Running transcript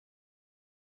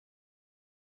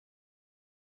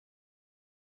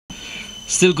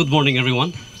Still, good morning,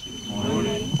 everyone.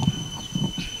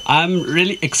 I'm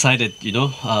really excited,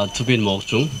 to be in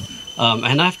Mokokchung.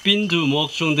 And I've been to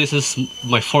Mokokchung, this is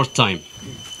my fourth time,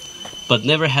 but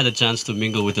never had a chance to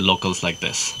mingle with the locals like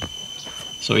this.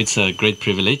 So it's a great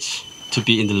privilege to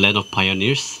be in the land of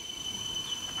pioneers.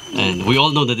 And we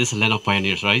all know that it's a land of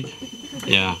pioneers, right?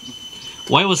 Yeah.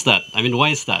 Why was that? Why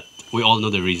is that? We all know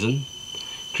the reason.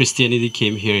 Christianity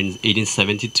came here in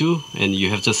 1872, and you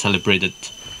have just celebrated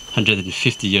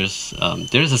 150 years.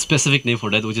 There is a specific name for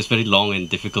that, which is very long and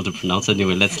difficult to pronounce.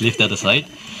 Anyway, let's leave that aside.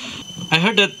 I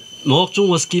heard that Mokokchung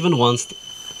was given once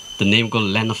the name called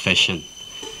Land of Fashion,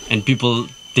 and people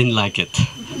didn't like it.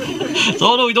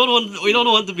 So no, we don't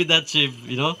want to be that cheap,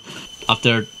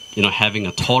 After having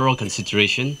a thorough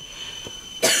consideration,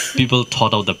 people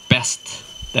thought out the best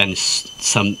and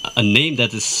a name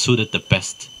that is suited the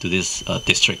best to this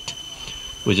district,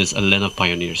 which is a land of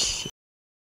pioneers.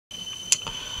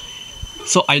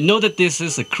 So I know that this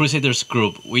is a Crusaders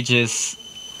Group, which is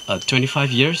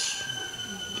 25 years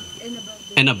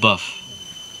and above.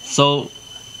 So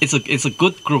it's a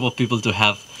good group of people to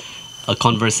have a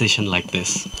conversation like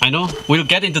this. I know we'll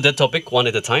get into that topic one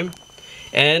at a time.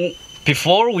 And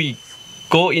before we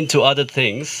go into other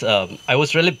things, I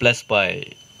was really blessed by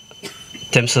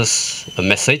Temsa's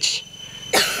message,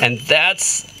 and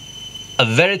that's a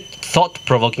very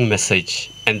thought-provoking message,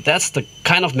 and that's the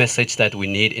kind of message that we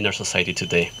need in our society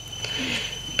today,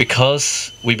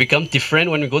 because we become different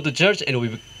when we go to church, and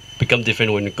we become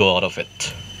different when we go out of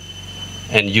it.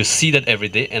 And you see that every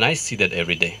day, and I see that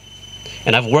every day.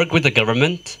 And I've worked with the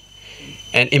government,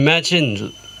 and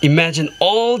imagine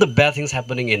all the bad things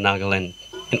happening in Nagaland,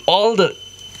 and all the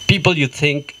people you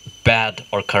think bad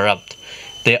or corrupt,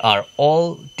 they are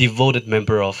all devoted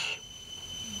members of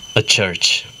a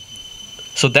church.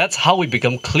 So that's how we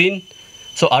become clean.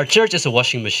 So our church is a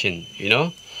washing machine,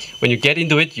 When you get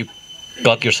into it, you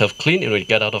got yourself clean, and when you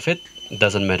get out of it, it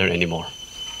doesn't matter anymore.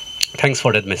 Thanks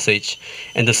for that message.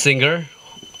 And the singer,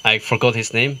 I forgot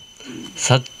his name,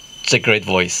 such a great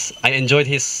voice. I enjoyed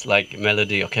his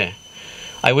melody. Okay,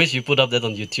 I wish you put up that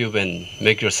on YouTube and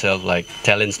make yourself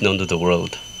talents known to the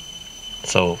world.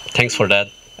 So thanks for that.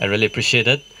 I really appreciate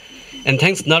it. And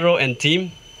thanks Naro and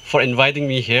team for inviting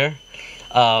me here.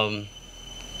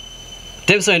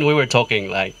 Timso and we were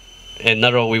talking, and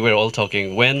Naro, we were all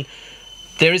talking, when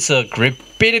there is a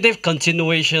repetitive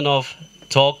continuation of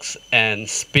talks and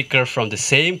speaker from the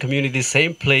same community,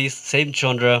 same place, same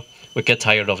genre, we get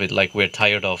tired of it. We're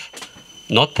tired of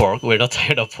not pork. We're not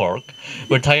tired of pork.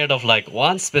 We're tired of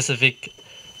one specific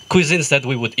cuisines that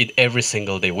we would eat every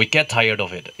single day. We get tired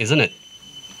of it, isn't it?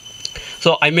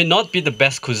 So I may not be the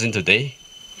best cuisine today,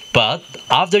 but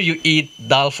after you eat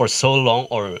dal for so long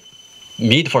or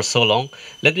meat for so long,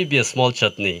 let me be a small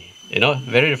chutney,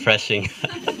 very refreshing.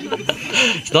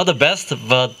 It's not the best,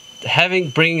 but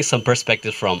bringing some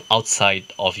perspective from outside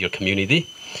of your community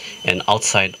and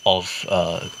outside of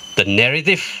the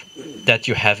narrative that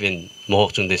you have in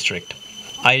Mokokchung district.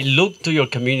 I look to your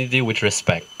community with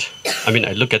respect.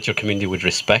 I look at your community with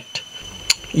respect.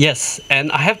 Yes,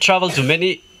 and I have traveled to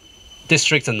many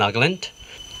districts in Nagaland.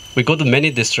 We go to many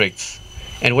districts,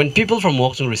 and when people from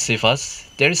Mokokchung receive us,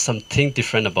 there is something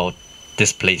different about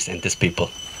this place and these people.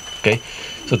 Okay,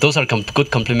 so those are good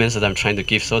compliments that I'm trying to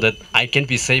give so that I can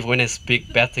be safe when I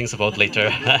speak bad things about later.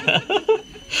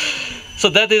 So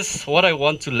that is what I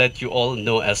want to let you all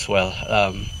know as well.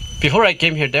 Before I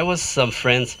came here, there was some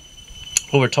friends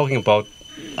who were talking about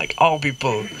our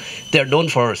people, they're known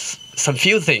for some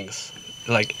few things.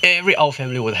 Every our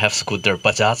family would have scooter,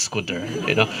 Bajaj scooter,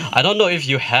 I don't know if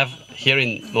you have here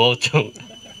in Mokokchung.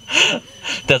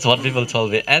 That's what people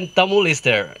told me. And Tamul is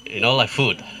there,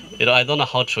 food. I don't know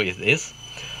how true it is.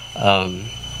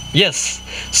 Yes,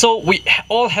 so we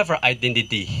all have our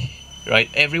identity, right?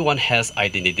 Everyone has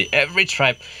identity. Every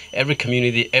tribe, every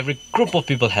community, every group of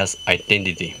people has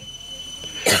identity.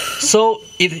 So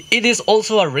it is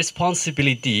also a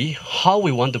responsibility how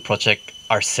we want to project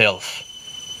ourselves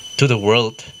to the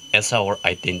world as our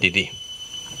identity.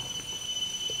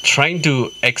 Trying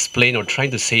to explain or trying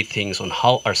to say things on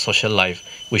how our social life,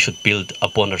 we should build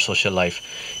upon our social life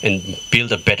and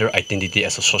build a better identity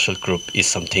as a social group is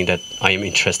something that I am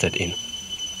interested in.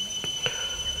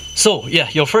 So yeah,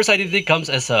 your first identity comes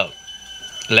as a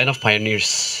land of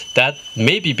pioneers. That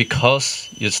may be because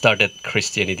you started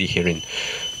Christianity here in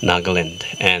Nagaland,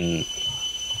 and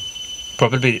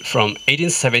probably from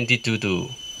 1872 to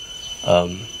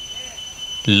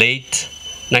late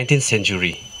 19th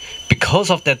century. Because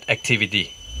of that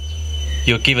activity,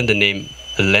 you're given the name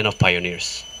Land of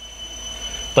Pioneers.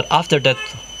 But after that,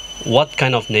 what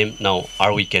kind of name now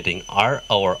are we getting? Are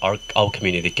our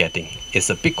community getting? It's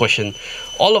a big question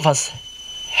all of us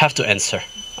have to answer.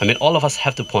 I mean, all of us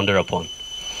have to ponder upon.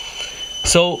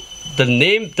 So the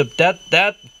name,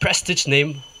 that prestige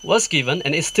name was given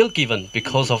and is still given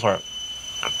because of our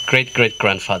great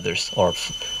grandfathers or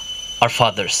our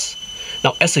fathers.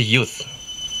 Now, as a youth,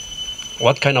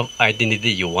 what kind of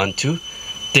identity you want to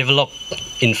develop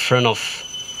in front of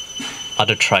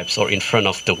other tribes or in front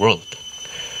of the world?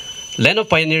 Land of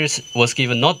Pioneers was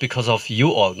given not because of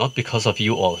you all, not because of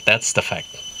you all. That's the fact.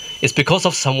 It's because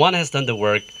of someone has done the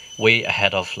work way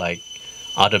ahead of like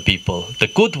other people. The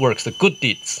good works, the good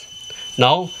deeds.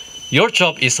 Now, your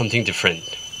job is something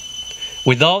different.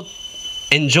 Without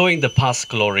enjoying the past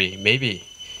glory, maybe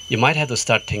you might have to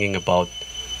start thinking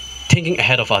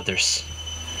ahead of others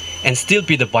and still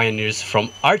be the pioneers from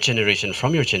our generation,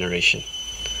 from your generation.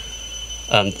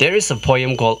 There is a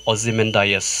poem called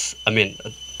Ozymandias. I mean,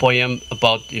 a poem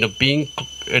about being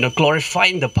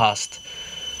glorifying the past,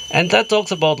 and that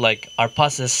talks about like our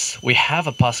past is we have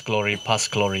a past glory.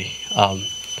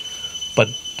 But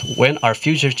when our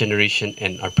future generation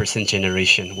and our present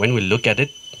generation, when we look at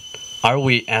it, are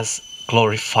we as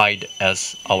glorified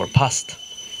as our past?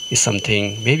 Is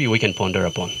something maybe we can ponder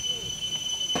upon.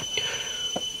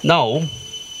 Now,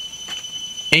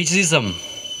 ageism,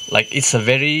 like it's a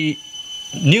very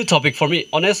new topic for me.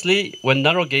 Honestly, when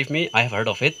Naro gave me, I have heard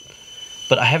of it,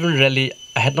 but I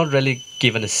had not really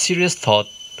given a serious thought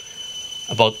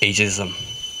about ageism.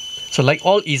 So like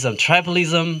all ism,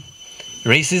 tribalism,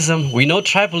 racism, we know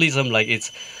tribalism, like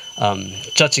it's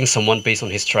judging someone based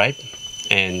on his tribe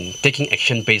and taking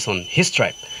action based on his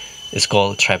tribe is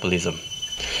called tribalism.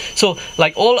 So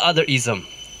like all other ism,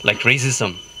 like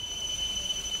racism,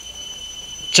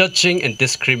 judging and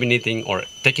discriminating or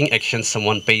taking action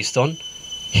someone based on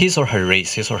his or her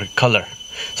race, his or her color.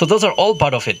 So those are all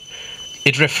part of it.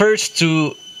 It refers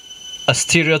to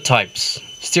stereotypes.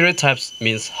 Stereotypes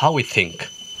means how we think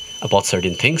about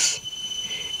certain things,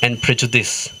 and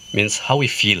prejudice means how we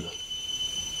feel.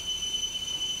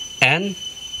 And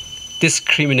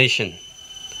discrimination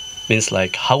means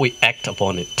like how we act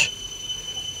upon it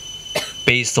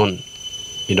based on,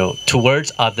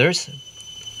 towards others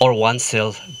or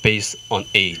oneself based on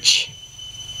age.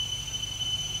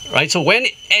 Right? So when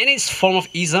any form of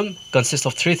ism consists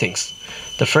of three things.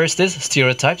 The first is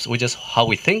stereotypes, which is how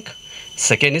we think.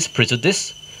 Second is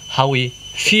prejudice, how we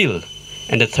feel.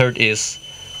 And the third is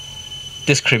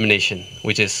discrimination,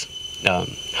 which is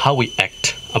how we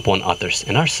act upon others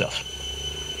and ourselves.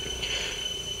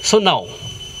 So now,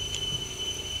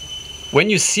 when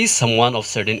you see someone of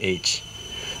certain age,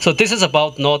 so this is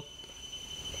about not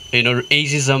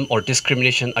ageism or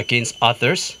discrimination against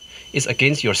others, is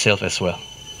against yourself as well.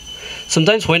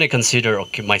 Sometimes when I consider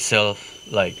myself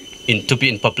to be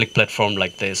in public platform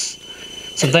like this,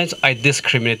 sometimes I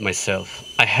discriminate myself.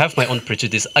 I have my own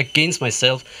prejudice against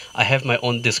myself. I have my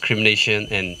own discrimination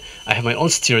and I have my own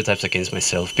stereotypes against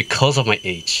myself because of my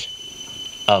age.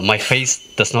 My face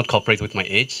does not cooperate with my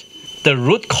age. The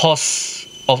root cause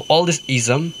of all this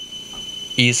ism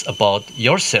is about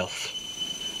yourself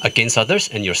against others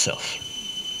and yourself.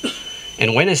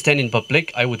 And when I stand in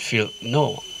public, I would feel,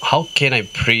 no, how can I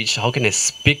preach? How can I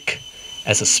speak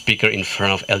as a speaker in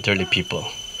front of elderly people?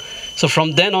 So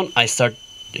from then on, I start,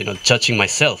 judging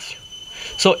myself.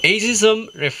 So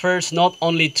ageism refers not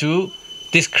only to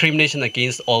discrimination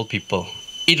against all people.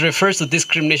 It refers to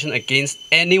discrimination against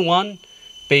anyone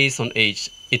based on age.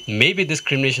 It may be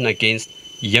discrimination against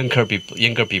younger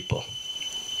people.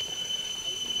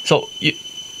 So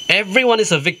everyone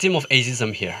is a victim of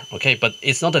ageism here, okay? But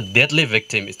it's not a deadly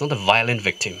victim. It's not a violent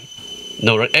victim.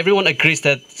 No, right? Everyone agrees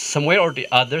that somewhere or the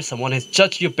other, someone has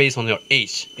judged you based on your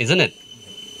age, isn't it?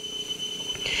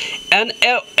 And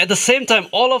at the same time,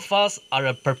 all of us are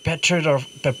a perpetrator of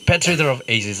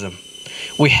ageism.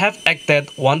 We have acted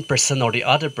one person or the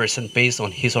other person based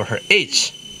on his or her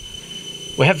age.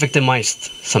 We have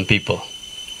victimized some people.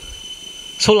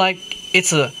 So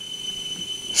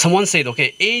someone said,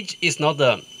 okay, age is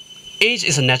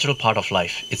a natural part of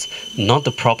life. It's not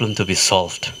the problem to be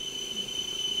solved.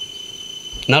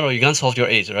 Naro, you can't solve your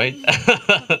age, right?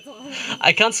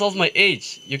 I can't solve my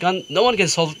age. No one can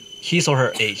solve his or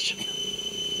her age.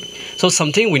 So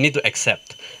something we need to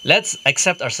accept. Let's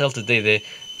accept ourselves today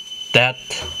that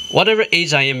whatever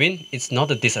age I am in, it's not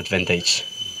a disadvantage.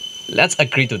 Let's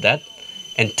agree to that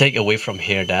and take away from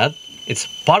here that it's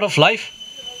part of life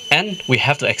and we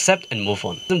have to accept and move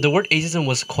on. The word ageism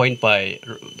was coined by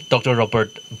Dr.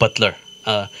 Robert Butler.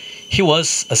 He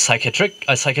was a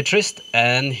psychiatrist,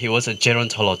 and he was a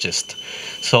gerontologist.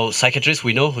 So psychiatrist,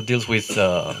 we know, who deals with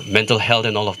mental health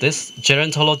and all of this.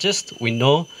 Gerontologist, we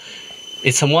know,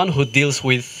 is someone who deals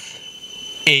with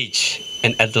age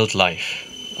and adult life.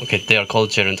 Okay, they are called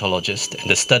gerontologists, and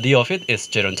the study of it is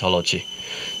gerontology.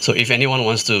 So if anyone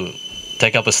wants to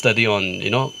take up a study on,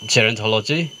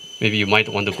 gerontology, maybe you might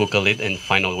want to Google it and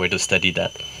find out where to study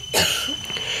that.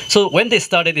 So when they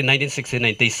started in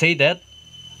 1969, they say that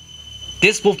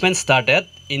this movement started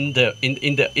in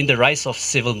the rise of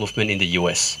civil movement in the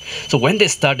U.S. So when they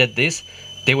started this,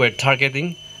 they were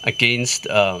targeting against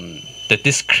the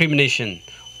discrimination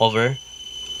over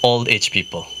old age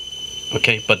people.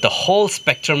 Okay, but the whole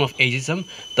spectrum of ageism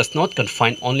does not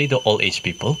confine only the old age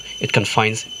people. It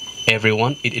confines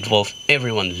everyone. It involves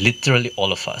everyone, literally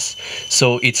all of us.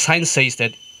 So science says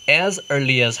that as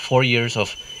early as 4 years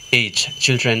of age,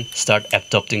 children start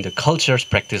adopting the culture's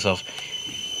practice of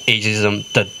ageism,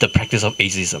 the practice of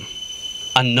ageism,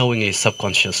 unknowingly,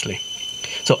 subconsciously.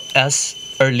 So as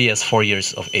early as 4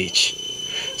 years of age.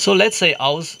 So let's say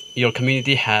your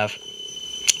community has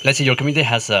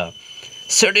a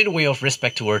certain way of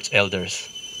respect towards elders.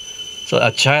 So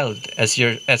a child as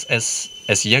young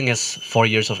as 4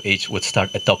 years of age would start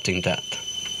adopting that.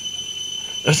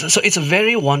 So it's a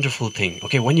very wonderful thing.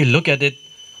 Okay, when you look at it,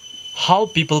 how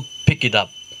people pick it up,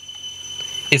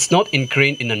 it's not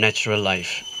ingrained in the natural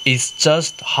life. It's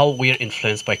just how we are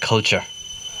influenced by culture.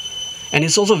 And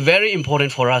it's also very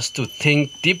important for us to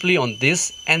think deeply on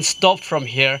this and stop from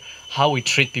here how we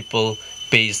treat people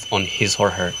based on his or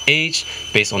her age,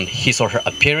 based on his or her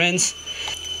appearance.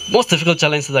 Most difficult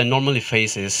challenge that I normally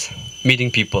face is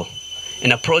meeting people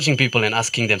and approaching people and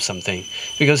asking them something.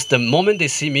 Because the moment they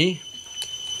see me,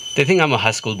 they think I'm a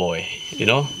high school boy,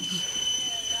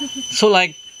 So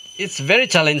it's very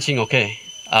challenging, okay?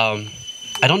 I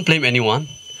don't blame anyone,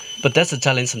 but that's a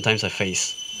challenge sometimes I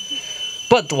face.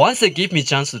 But once they give me a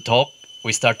chance to talk,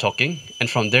 we start talking, and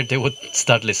from there they would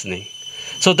start listening.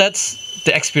 So that's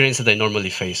the experience that I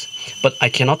normally face. But I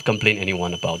cannot complain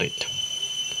anyone about it.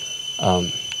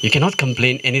 You cannot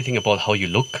complain anything about how you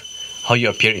look, how you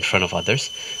appear in front of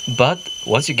others. But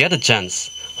once you get a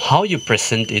chance, how you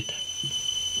present it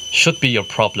should be your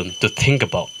problem to think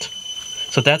about.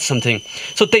 So that's something.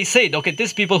 So they said, okay,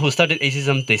 these people who started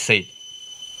ageism, they said,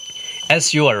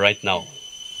 as you are right now,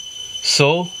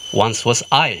 so once was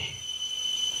I.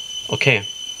 Okay.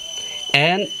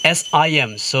 And as I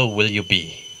am, so will you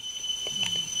be.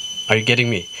 Are you getting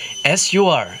me? As you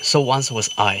are, so once was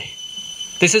I.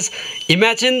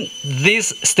 Imagine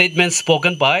this statement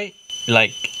spoken by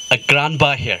like a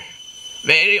grandpa here.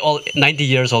 Very old, 90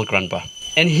 years old grandpa.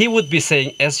 And he would be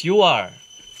saying, as you are,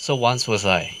 so once was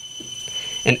I.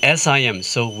 And as I am,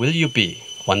 so will you be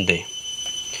one day.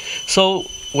 So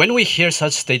when we hear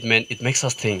such statement, it makes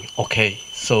us think, okay,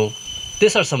 so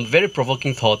these are some very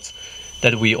provoking thoughts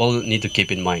that we all need to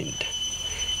keep in mind.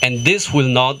 And this will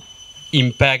not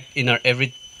impact in our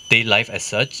everyday life as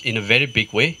such in a very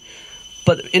big way,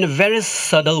 but in a very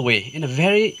subtle way, in a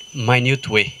very minute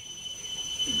way.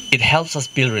 It helps us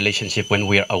build relationship when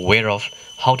we are aware of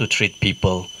how to treat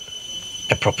people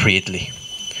appropriately.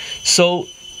 So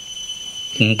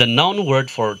the noun word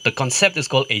for the concept is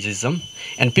called ageism,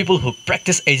 and people who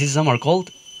practice ageism are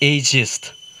called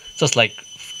ageist. Just like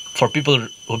for people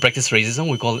who practice racism,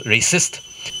 we call racist.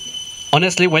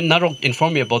 Honestly, when Narok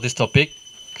informed me about this topic,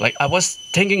 I was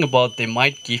thinking about they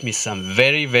might give me some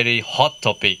very, very hot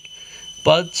topic,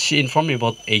 but she informed me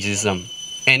about ageism,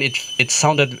 and it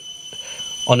sounded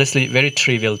honestly very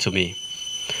trivial to me.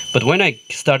 But when I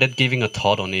started giving a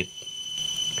thought on it,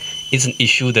 it's an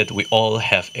issue that we all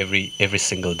have every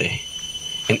single day.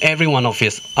 And every one of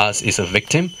us is a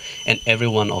victim, and every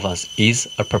one of us is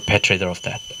a perpetrator of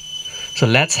that. So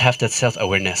let's have that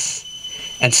self-awareness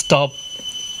and stop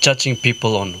judging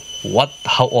people on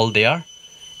how old they are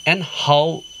and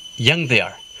how young they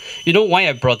are. You know why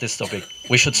I brought this topic?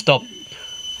 We should stop.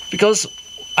 Because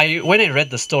when I read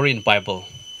the story in Bible,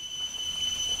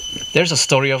 there's a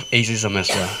story of ageism as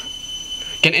well.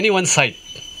 Can anyone cite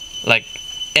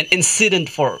an incident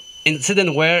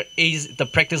where the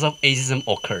practice of ageism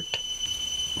occurred?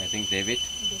 I think David.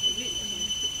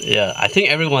 Yeah, I think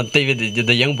everyone, David,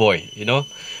 the young boy,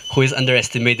 who is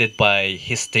underestimated by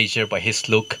his stature, by his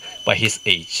look, by his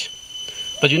age.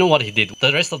 But you know what he did?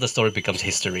 The rest of the story becomes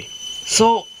history.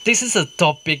 So this is a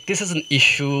topic, this is an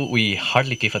issue we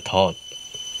hardly give a thought.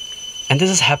 And this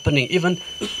is happening,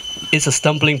 it's a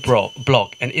stumbling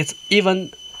block, and it's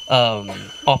even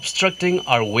obstructing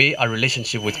our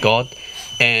relationship with God,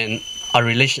 and our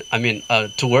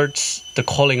towards the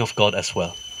calling of God as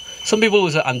well. Some people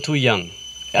will say, I'm too young.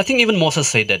 I think even Moses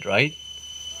said that, right?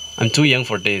 I'm too young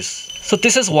for this. So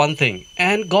this is one thing.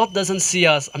 And God doesn't see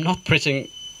us. I'm not preaching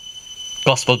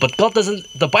gospel, but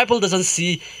the Bible doesn't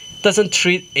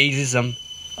treat ageism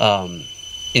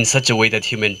in such a way that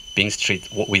human beings treat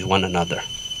with one another.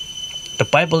 The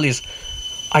Bible is,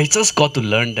 I just got to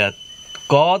learn that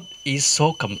God is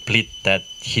so complete that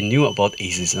He knew about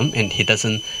ageism, and He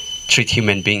doesn't treat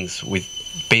human beings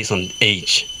based on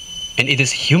age. And it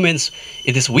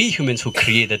is we humans who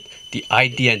created the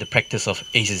idea and the practice of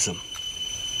ageism.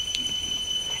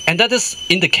 And that is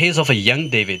in the case of a young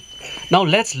David. Now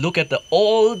let's look at the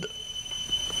old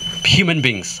human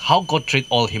beings, how God treats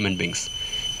all human beings.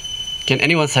 Can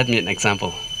anyone cite me an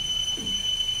example?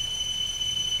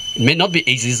 It may not be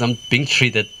ageism being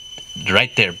treated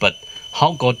right there, but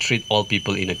how God treats all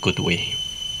people in a good way.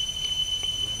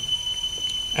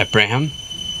 Abraham,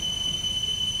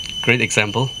 great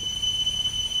example.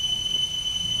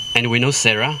 And we know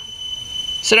Sarah.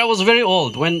 Sarah was very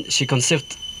old when she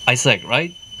conceived Isaac,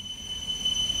 right?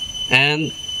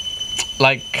 And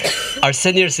like our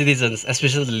senior citizens,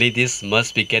 especially the ladies,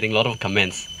 must be getting a lot of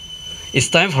comments. It's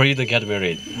time for you to get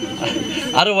married.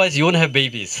 Otherwise, you won't have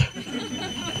babies.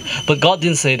 But God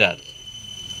didn't say that.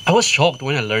 I was shocked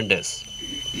when I learned this.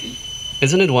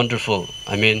 Isn't it wonderful?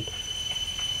 I mean,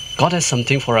 God has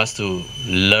something for us to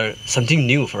learn, something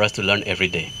new for us to learn every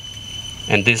day.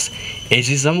 And this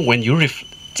ageism, when you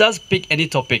just pick any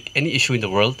topic, any issue in the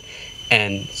world,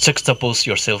 and juxtapose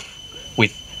yourself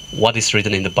with what is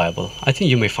written in the Bible, I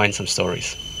think you may find some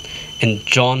stories. And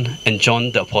John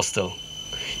the Apostle,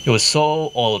 he was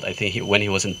so old, I think, when he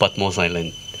was in Patmos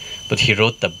Island, but he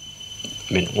wrote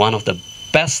one of the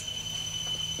best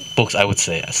books, I would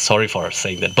say. Sorry for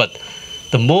saying that, but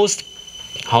the most,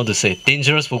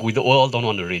 dangerous book we all don't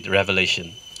want to read,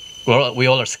 Revelation. We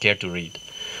all are scared to read.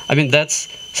 I mean, that's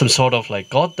some sort of like,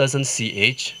 God doesn't see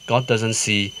age. God doesn't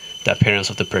see the appearance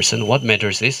of the person. What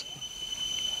matters is,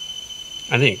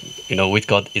 I think, with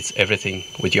God, it's everything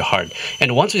with your heart.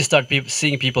 And once we start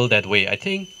seeing people that way, I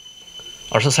think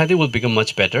our society will become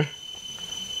much better.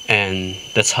 And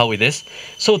that's how it is.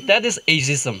 So that is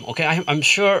ageism. Okay, I'm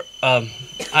sure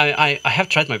I have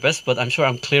tried my best, but I'm sure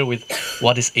I'm clear with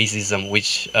what is ageism,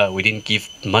 which we didn't give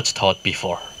much thought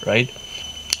before, right?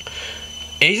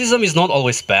 Ageism is not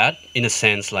always bad in a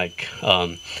sense, like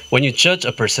when you judge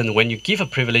a person, when you give a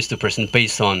privilege to a person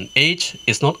based on age,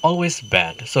 it's not always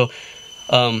bad. So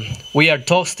we are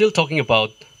still talking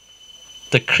about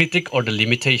the critic or the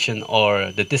limitation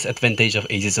or the disadvantage of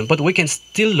ageism, but we can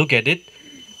still look at it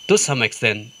to some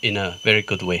extent in a very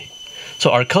good way.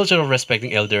 So our culture of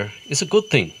respecting elder is a good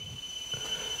thing.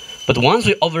 But once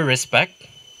we over-respect,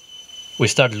 we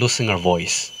start losing our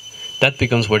voice. That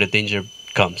becomes where the danger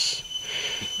comes.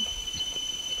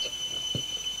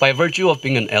 By virtue of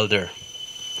being an elder,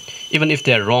 even if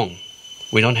they're wrong,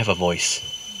 we don't have a voice.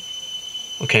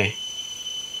 Okay?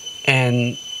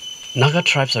 And Naga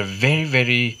tribes are very,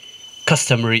 very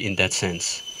customary in that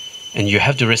sense. And you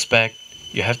have to respect,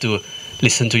 you have to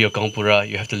listen to your Gangpura,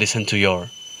 you have to listen to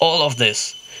all of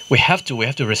this. We have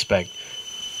to respect.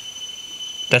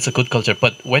 That's a good culture.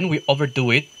 But when we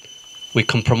overdo it, we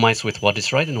compromise with what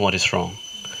is right and what is wrong.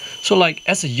 So like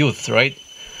as a youth, right?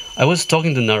 I was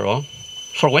talking to Naro.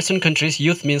 For Western countries,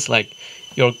 youth means like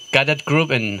your cadet group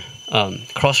and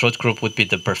crossroads group would be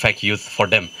the perfect youth for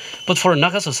them. But for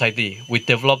Naga society, we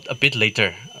developed a bit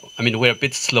later. I mean, we're a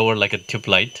bit slower like a tube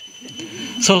light.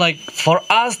 So like for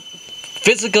us,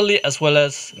 physically as well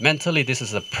as mentally, this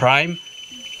is a prime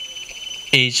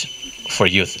age for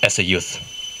youth, as a youth.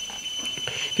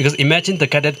 Because imagine the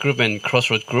cadet group and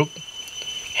crossroad group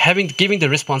giving the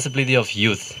responsibility of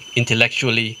youth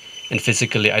intellectually and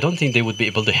physically. I don't think they would be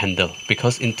able to handle,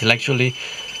 because intellectually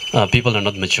people are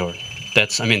not mature.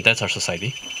 That's our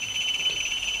society.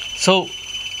 So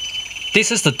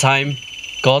this is the time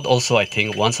God also, I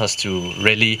think, wants us to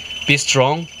really be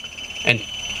strong and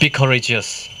be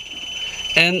courageous.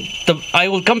 And I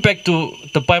will come back to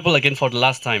the Bible again for the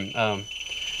last time.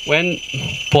 When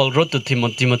Paul wrote to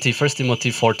Timothy, 1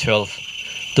 Timothy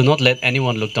 4:12, do not let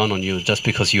anyone look down on you just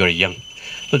because you are young,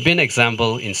 but be an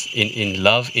example in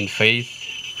love, in faith,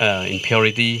 in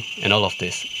purity, and all of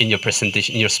this, in your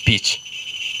presentation, in your speech.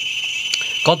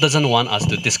 God doesn't want us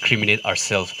to discriminate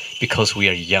ourselves because we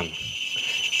are young.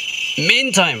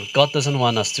 Meantime, God doesn't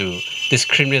want us to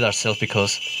discriminate ourselves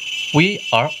because we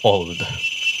are old.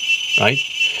 Right?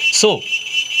 So,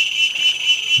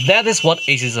 that is what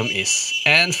ageism is.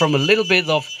 And from a little bit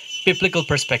of biblical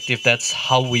perspective, that's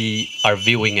how we are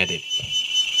viewing at it.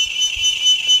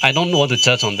 I don't want to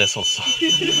judge on this also.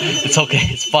 It's okay.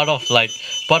 It's part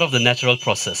of the natural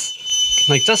process.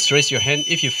 Like, just raise your hand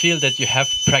if you feel that you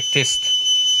have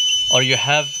practiced or you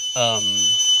have,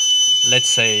 let's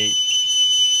say,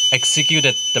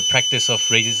 executed the practice of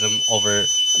racism over,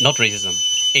 not racism,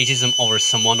 ageism over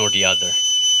someone or the other,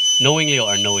 knowingly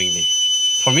or unknowingly.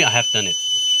 For me, I have done it.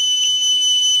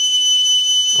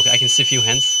 Okay, I can see a few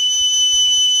hands.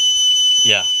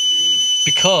 Yeah.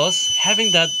 Because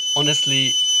having that,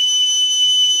 honestly,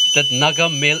 that Naga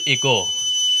male ego,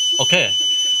 okay,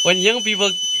 when young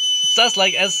people, just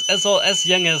like as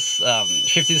young as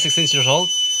 15, 16 years old,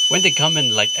 when they come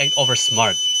and like act over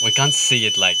smart, we can't see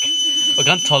it, like, we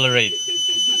can't tolerate.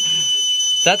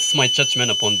 That's my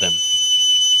judgment upon them.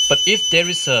 But if there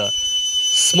is a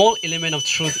small element of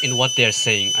truth in what they're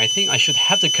saying, I think I should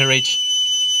have the courage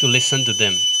to listen to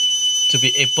them, to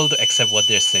be able to accept what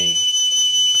they're saying,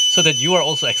 so that you are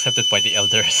also accepted by the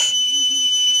elders.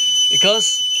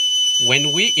 Because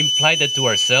when we imply that to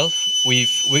ourselves, we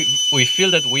feel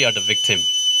that we are the victim,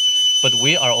 but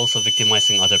we are also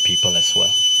victimizing other people as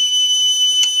well.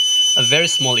 A very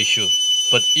small issue,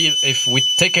 but if we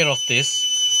take care of this,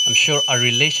 I'm sure our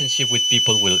relationship with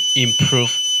people will improve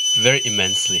very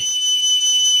immensely.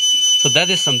 So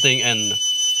that is something. And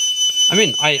I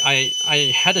mean,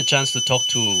 I had a chance to talk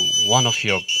to one of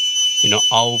your,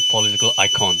 our political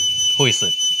icon. Who is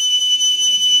it?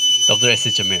 Dr. S.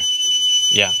 Jamir.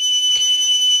 Yeah.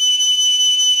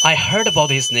 I heard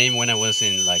about his name when I was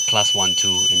in like class 1,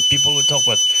 2, and people would talk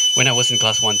about when I was in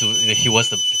class 1, 2, he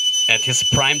was at his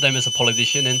prime time as a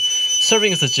politician and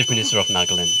serving as the chief minister of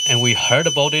Nagaland. And we heard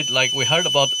about it, like we heard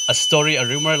about a story, a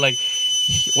rumor, like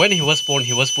when he was born,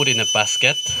 he was put in a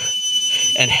basket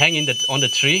and hang on the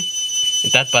tree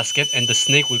in that basket, and the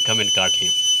snake will come and guard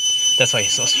him. That's why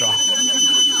he's so strong.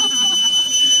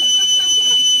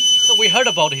 So we heard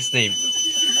about his name.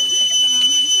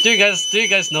 Do you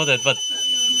guys know that? But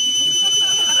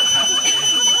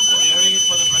Hearing it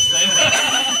for the first time.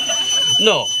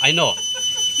 no, I know.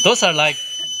 Those are like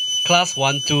class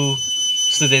 1, 2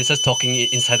 students just talking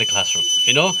inside the classroom,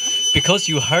 because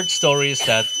you heard stories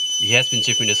that he has been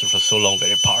chief minister for so long,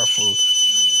 very powerful.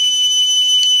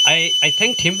 I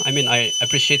thanked him. I mean, I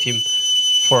appreciate him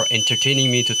for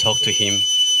entertaining me to talk to him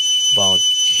about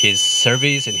his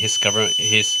service and his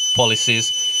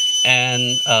policies,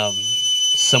 and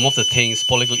some of the things,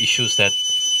 political issues that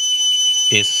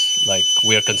is like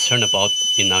we are concerned about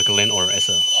in Nagaland or as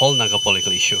a whole Naga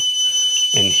political issue.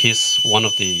 And he's one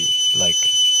of the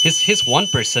he's one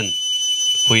person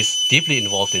who is deeply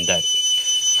involved in that.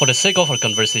 For the sake of our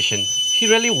conversation, he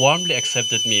really warmly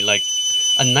accepted me, like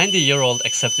a 90-year-old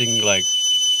accepting, like,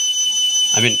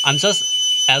 I mean, I'm just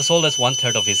as old as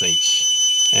 1/3 of his age,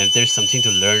 and there's something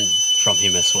to learn from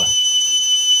him as well.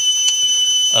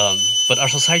 But our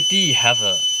society have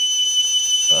a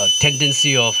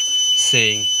tendency of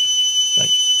saying,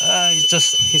 like, he's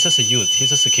just a youth, he's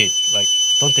just a kid, like,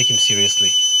 don't take him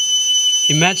seriously.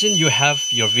 Imagine you have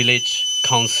your village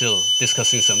council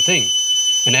discussing something,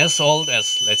 and as old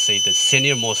as, let's say, the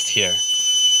senior most here,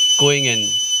 going and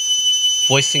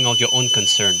voicing out your own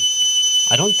concern.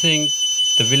 I don't think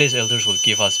the village elders will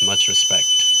give us much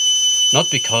respect. Not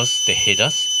because they hate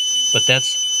us, but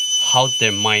that's how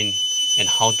their mind and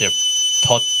how their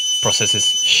thought process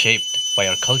is shaped by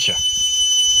our culture.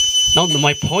 Now,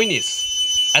 my point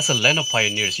is, as a land of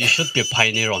pioneers, you should be a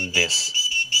pioneer on this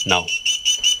now.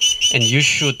 And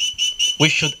we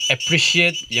should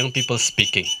appreciate young people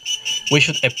speaking. We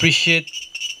should appreciate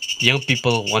young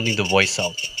people wanting to voice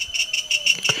out.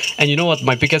 And you know what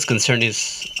my biggest concern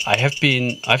is? I've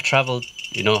traveled,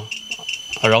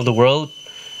 around the world,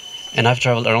 and I've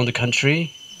traveled around the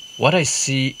country. What I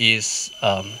see is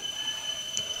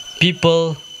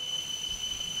people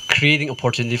creating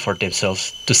opportunity for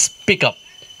themselves to speak up.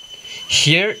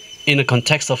 Here, in the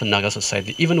context of a Naga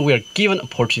society, even we are given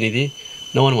opportunity,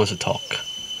 no one wants to talk.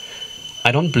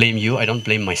 I don't blame you, I don't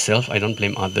blame myself, I don't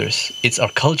blame others. It's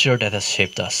our culture that has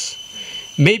shaped us.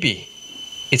 Maybe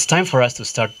it's time for us to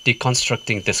start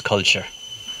deconstructing this culture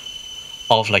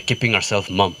of like keeping ourselves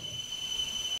mum.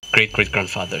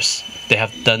 Great-great-grandfathers. They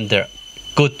have done their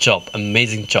good job,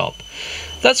 amazing job.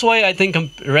 That's why I think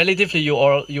relatively you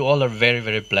all are very,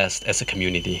 very blessed as a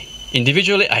community.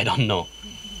 Individually, I don't know.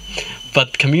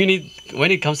 But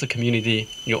when it comes to community,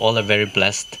 you all are very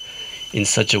blessed in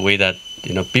such a way that,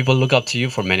 people look up to you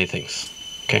for many things.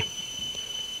 Okay?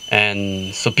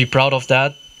 And so be proud of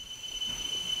that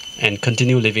and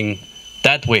continue living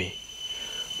that way.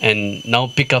 And now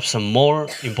pick up some more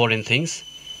important things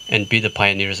and be the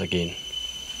pioneers again.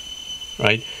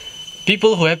 Right?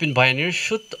 People who have been pioneers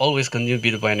should always continue to be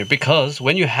the pioneer, because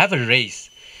when you have a race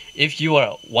if you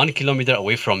are 1 kilometer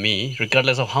away from me,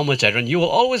 regardless of how much I run, you will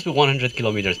always be 100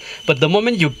 kilometers. But the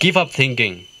moment you give up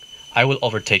thinking, I will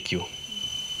overtake you.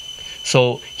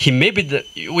 So he may be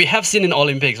we have seen in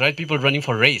Olympics, right? People running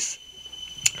for race.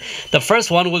 The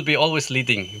first one will be always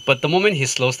leading, but the moment he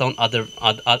slows down, other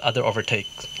overtake.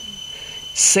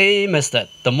 Same as that.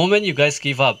 The moment you guys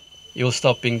give up, you'll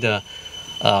stop being the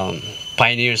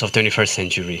pioneers of 21st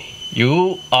century.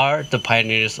 You are the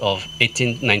pioneers of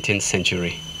 18th, 19th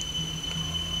century.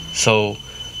 So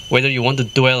whether you want to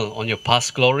dwell on your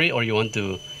past glory or you want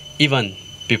to even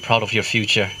be proud of your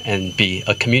future and be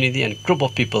a community and group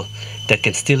of people that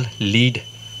can still lead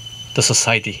the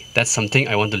society, that's something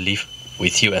I want to leave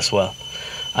with you as well.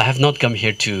 I have not come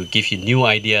here to give you new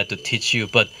idea to teach you,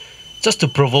 but just to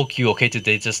provoke you, okay,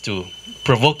 today, just to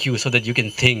provoke you so that you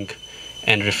can think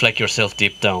and reflect yourself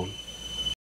deep down.